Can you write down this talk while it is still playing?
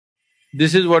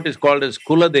This is what is called as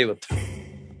Kula Devata.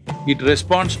 It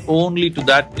responds only to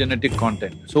that genetic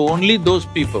content. So only those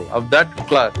people of that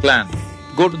clan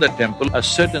go to the temple. A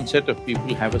certain set of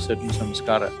people have a certain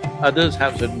samskara, others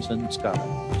have certain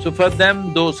samskara. So for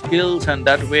them, those skills and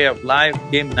that way of life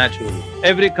came naturally.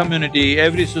 Every community,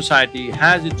 every society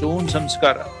has its own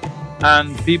samskara,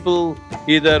 and people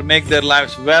either make their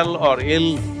lives well or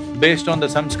ill based on the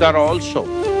samskara also.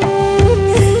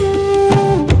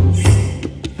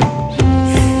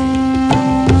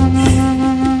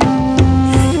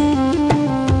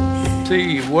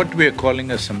 See, what we are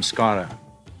calling as samskara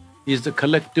is the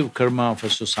collective karma of a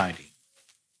society.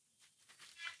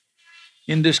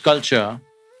 In this culture,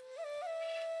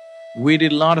 we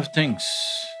did a lot of things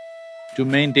to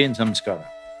maintain samskara.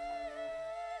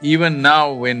 Even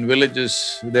now in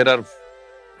villages, there are,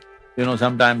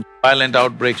 sometimes violent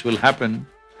outbreaks will happen.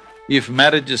 If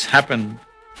marriages happen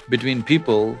between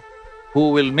people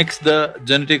who will mix the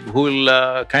genetic… who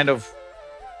will kind of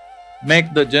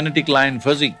make the genetic line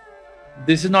fuzzy,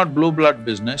 this is not blue blood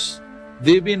business.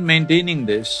 They've been maintaining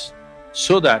this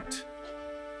so that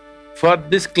for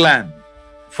this clan,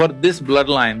 for this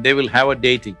bloodline, they will have a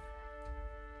deity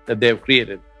that they have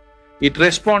created. It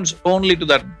responds only to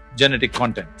that genetic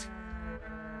content.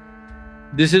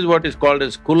 This is what is called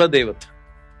as Kula Devata.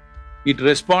 It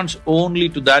responds only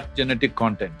to that genetic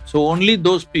content. So only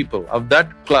those people of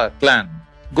that clan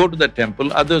go to the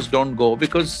temple, others don't go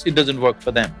because it doesn't work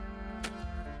for them.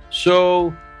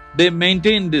 So they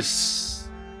maintain this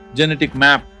genetic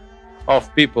map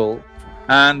of people,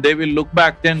 and they will look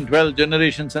back 10, 12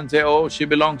 generations and say, oh, she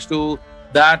belongs to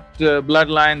that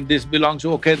bloodline, this belongs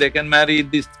to… okay, they can marry,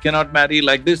 this cannot marry,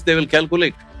 like this they will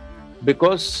calculate.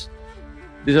 Because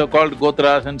these are called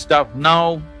gotras and stuff,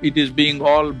 now it is being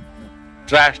all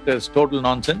trashed as total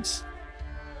nonsense.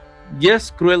 Yes,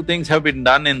 cruel things have been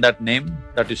done in that name,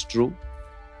 that is true,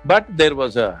 but there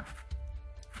was a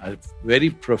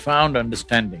very profound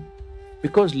understanding,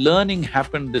 because learning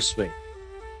happened this way.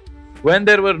 When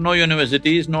there were no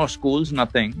universities, no schools,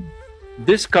 nothing,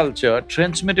 this culture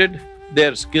transmitted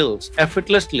their skills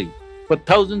effortlessly for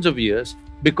thousands of years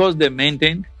because they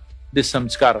maintained this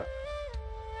samskara.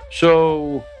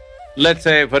 So, let's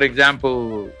say for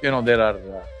example, there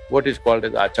are what is called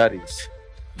as acharyas.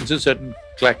 It's a certain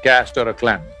caste or a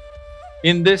clan.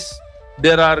 In this,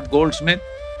 there are goldsmiths,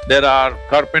 there are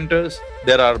carpenters,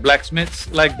 there are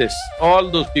blacksmiths, like this, all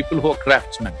those people who are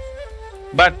craftsmen.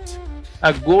 But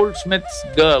a goldsmith's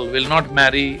girl will not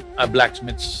marry a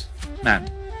blacksmith's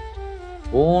man.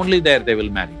 Only there they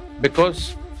will marry,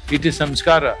 because it is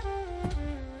samskara.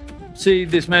 See,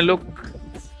 this may look,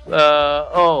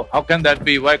 oh, how can that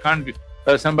be? Why can't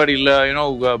somebody,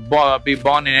 be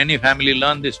born in any family,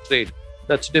 learn this trade?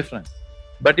 That's different.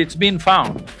 But it's been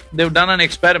found, they've done an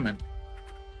experiment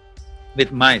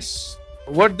with mice.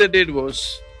 What they did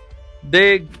was,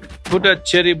 they put a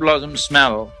cherry blossom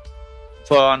smell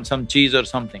on some cheese or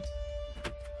something.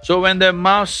 So when the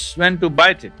mouse went to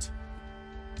bite it,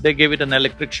 they gave it an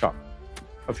electric shock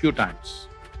a few times.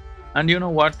 And you know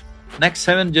what? Next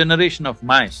 7 generation of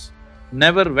mice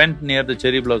never went near the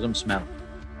cherry blossom smell.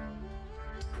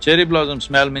 Cherry blossom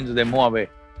smell means they move away,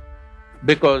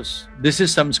 because this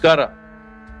is samskara,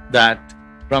 that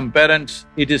from parents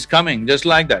it is coming just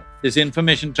like that. This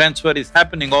information transfer is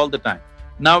happening all the time.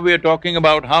 Now we are talking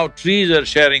about how trees are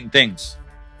sharing things.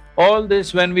 All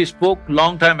this, when we spoke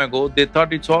long time ago, they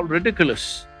thought it's all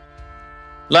ridiculous.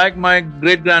 Like my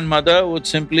great-grandmother would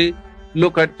simply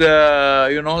look at,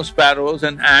 sparrows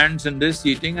and ants and this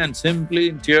eating, and simply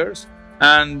in tears,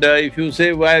 and if you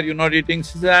say, why are you not eating?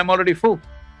 She says, I'm already full.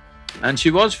 And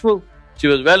she was full, she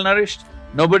was well-nourished.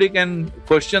 Nobody can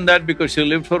question that because she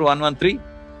lived for 113.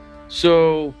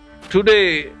 So,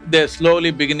 today they're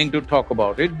slowly beginning to talk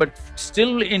about it, but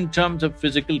still in terms of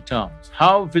physical terms,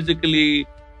 how physically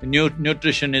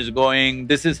nutrition is going,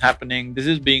 this is happening, this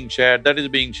is being shared, that is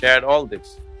being shared, all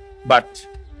this. But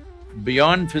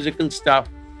beyond physical stuff,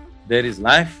 there is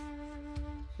life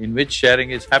in which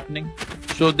sharing is happening.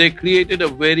 So they created a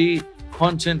very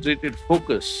concentrated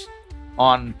focus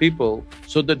on people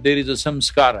so that there is a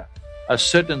samskara. A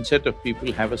certain set of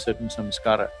people have a certain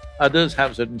samskara, others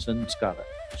have certain samskara.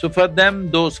 So for them,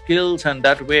 those skills and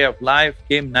that way of life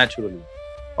came naturally.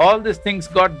 All these things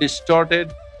got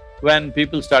distorted when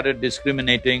people started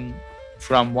discriminating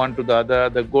from one to the other.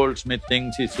 The goldsmith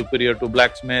thinks he's superior to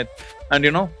blacksmith,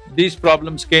 and these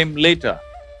problems came later.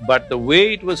 But the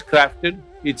way it was crafted,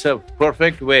 it's a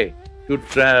perfect way to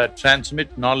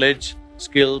transmit knowledge,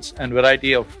 skills and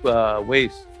variety of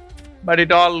ways. But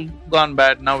it all gone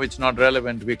bad, now it's not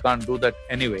relevant, we can't do that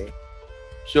anyway.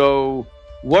 So,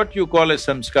 What you call as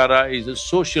samskara is a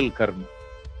social karma.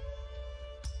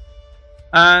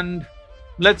 And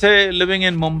let's say living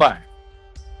in Mumbai,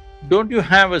 don't you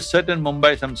have a certain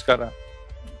Mumbai samskara?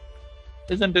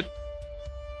 Isn't it?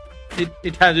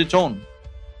 It has its own.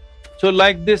 So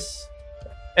like this,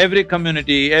 every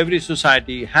community, every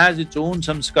society has its own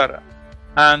samskara,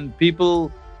 and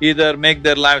people either make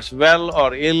their lives well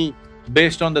or ill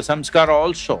based on the samskara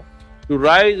also. To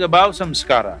rise above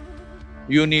samskara,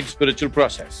 you need spiritual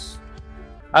process.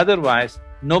 Otherwise,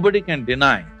 nobody can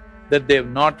deny that they've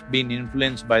not been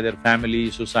influenced by their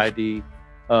family, society,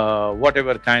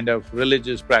 whatever kind of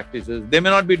religious practices. They may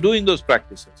not be doing those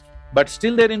practices, but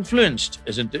still they're influenced,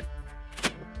 isn't it?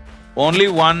 Only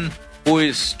one who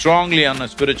is strongly on a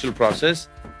spiritual process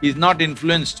is not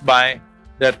influenced by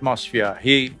the atmosphere,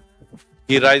 he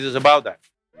rises above that.